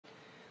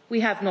we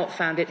have not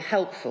found it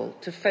helpful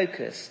to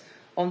focus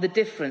on the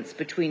difference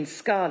between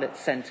Scarlett's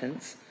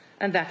sentence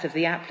and that of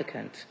the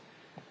applicant.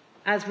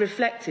 As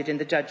reflected in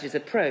the judge's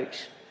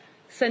approach,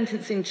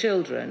 sentencing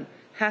children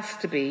has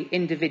to be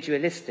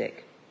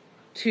individualistic.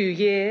 2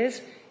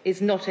 years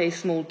is not a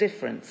small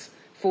difference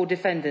for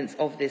defendants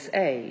of this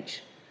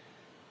age.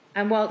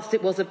 And whilst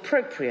it was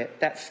appropriate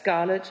that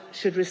Scarlett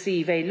should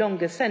receive a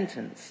longer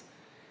sentence,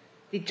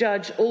 the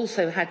judge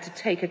also had to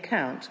take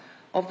account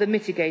of the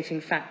mitigating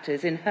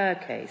factors in her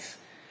case,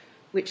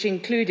 which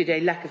included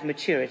a lack of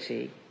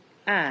maturity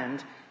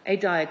and a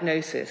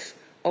diagnosis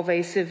of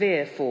a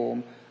severe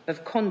form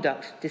of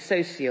conduct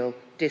dissocial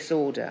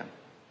disorder.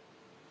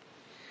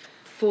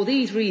 For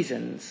these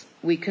reasons,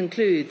 we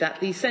conclude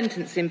that the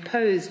sentence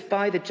imposed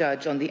by the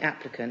judge on the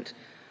applicant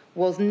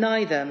was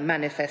neither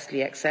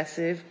manifestly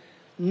excessive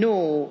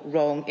nor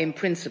wrong in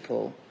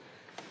principle.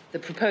 The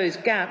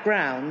proposed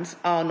grounds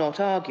are not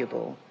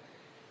arguable.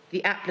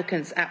 The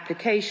applicant's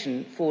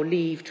application for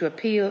leave to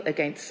appeal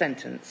against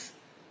sentence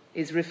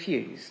is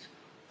refused.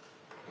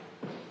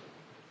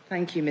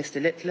 Thank you,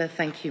 Mr. Littler.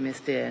 Thank you,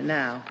 Ms. Dear.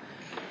 Now,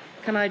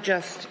 can I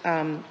just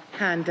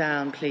hand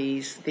down,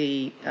 please,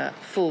 the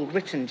full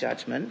written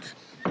judgment?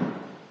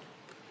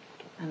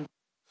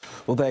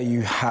 Well, there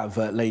you have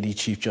Lady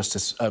Chief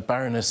Justice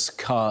Baroness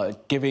Carr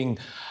giving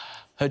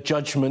her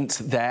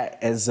judgment there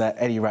as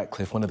Eddie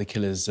Ratcliffe, one of the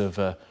killers of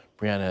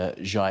Brianna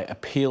Ghey,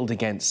 appealed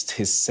against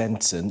his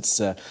sentence.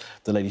 The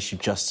Lady Chief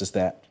Justice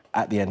there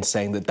at the end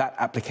saying that that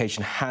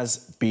application has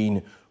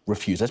been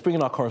refused. Let's bring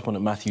in our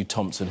correspondent Matthew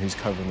Thompson, who's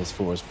covering this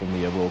for us from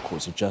the Royal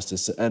Courts of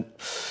Justice,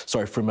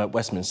 from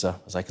Westminster,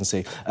 as I can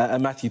see.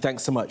 And Matthew,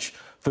 thanks so much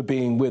for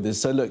being with us.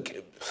 So, look,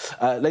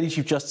 Lady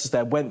Chief Justice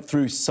there went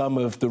through some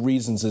of the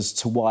reasons as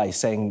to why,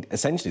 saying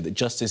essentially that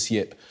Justice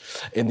Yip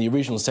in the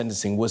original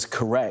sentencing was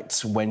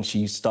correct when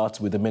she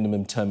started with a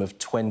minimum term of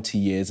 20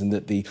 years and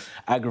that the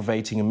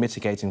aggravating and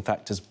mitigating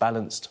factors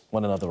balanced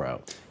one another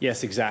out.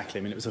 Yes, exactly.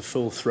 I mean, it was a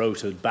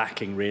full-throated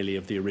backing, really,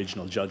 of the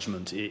original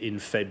judgment in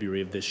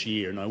February of this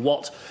year. Now,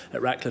 what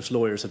Ratcliffe's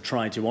lawyers have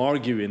tried to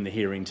argue in the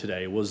hearing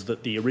today was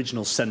that the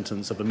original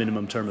sentence of a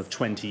minimum term of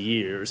 20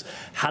 years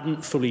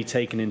hadn't fully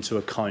taken into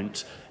account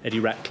Eddie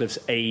Ratcliffe's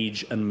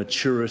age and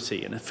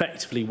maturity. And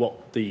effectively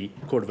what the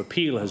Court of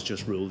Appeal has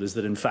just ruled is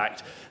that, in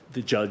fact,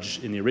 the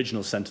judge in the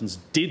original sentence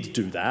did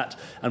do that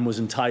and was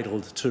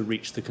entitled to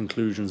reach the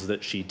conclusions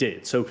that she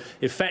did. So,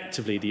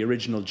 effectively, the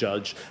original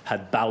judge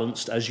had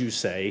balanced, as you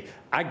say,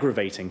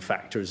 aggravating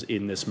factors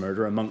in this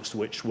murder, amongst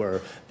which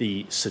were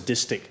the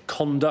sadistic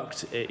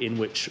conduct in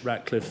which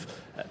Ratcliffe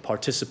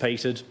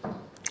participated,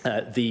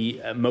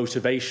 the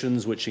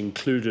motivations, which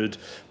included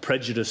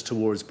prejudice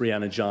towards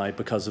Brianna Ghey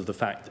because of the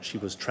fact that she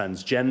was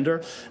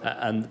transgender,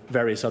 and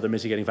various other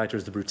mitigating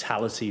factors, the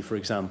brutality, for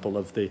example,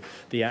 of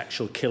the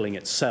actual killing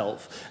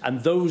itself.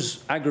 And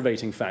those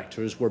aggravating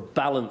factors were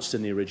balanced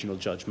in the original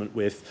judgment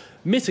with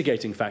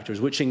mitigating factors,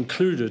 which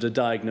included a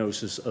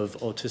diagnosis of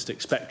autistic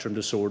spectrum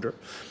disorder,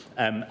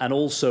 and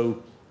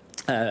also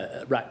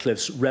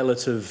Ratcliffe's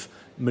relative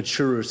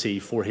maturity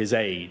for his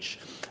age.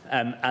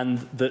 And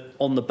that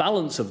on the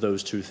balance of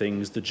those two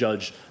things, the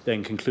judge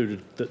then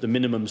concluded that the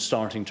minimum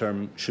starting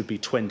term should be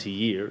 20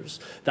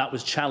 years. That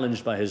was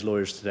challenged by his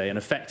lawyers today, and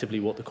effectively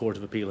what the Court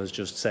of Appeal has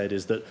just said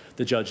is that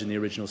the judge in the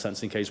original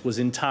sentencing case was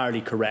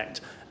entirely correct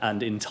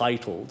and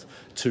entitled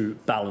to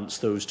balance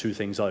those two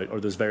things out, or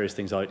those various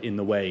things out, in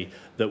the way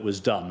that was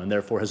done, and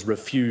therefore has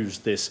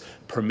refused this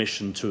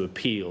permission to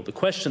appeal. The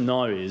question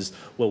now is,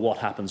 well, what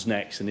happens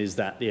next, and is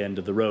that the end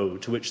of the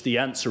road? To which the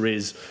answer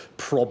is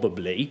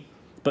probably,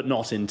 but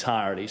not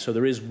entirely. So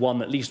there is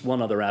at least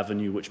one other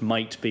avenue, which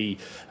might be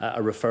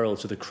a referral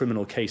to the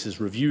Criminal Cases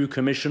Review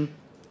Commission,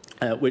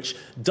 which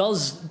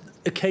does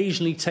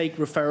occasionally take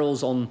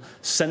referrals on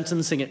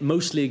sentencing. It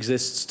mostly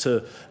exists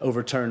to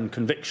overturn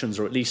convictions,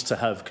 or at least to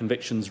have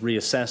convictions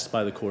reassessed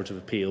by the Court of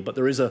Appeal. But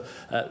there is a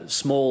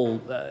small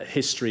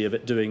history of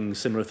it doing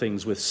similar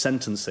things with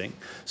sentencing.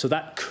 So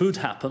that could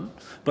happen.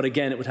 But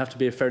again, it would have to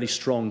be a fairly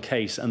strong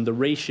case, and the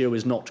ratio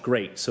is not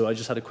great. So I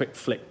just had a quick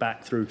flick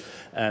back through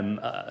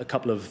a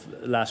couple of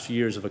last few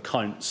years of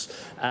accounts.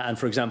 And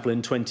for example,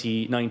 in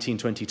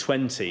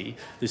 2019-2020,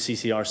 the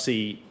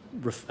CCRC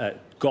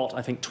got,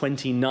 I think,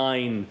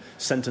 29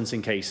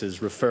 sentencing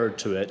cases referred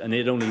to it, and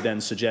it only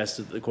then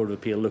suggested that the Court of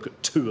Appeal look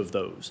at 2 of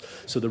those.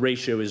 So the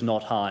ratio is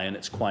not high, and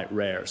it's quite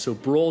rare. So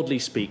broadly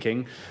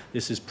speaking,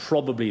 this is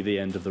probably the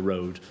end of the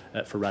road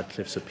for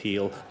Ratcliffe's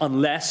appeal,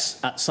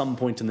 unless at some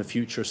point in the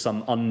future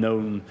some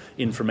unknown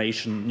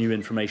information, new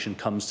information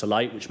comes to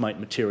light, which might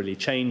materially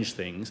change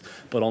things.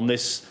 But on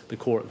this, the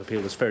Court of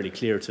Appeal was fairly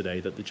clear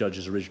today that the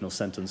judge's original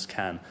sentence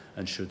can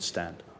and should stand.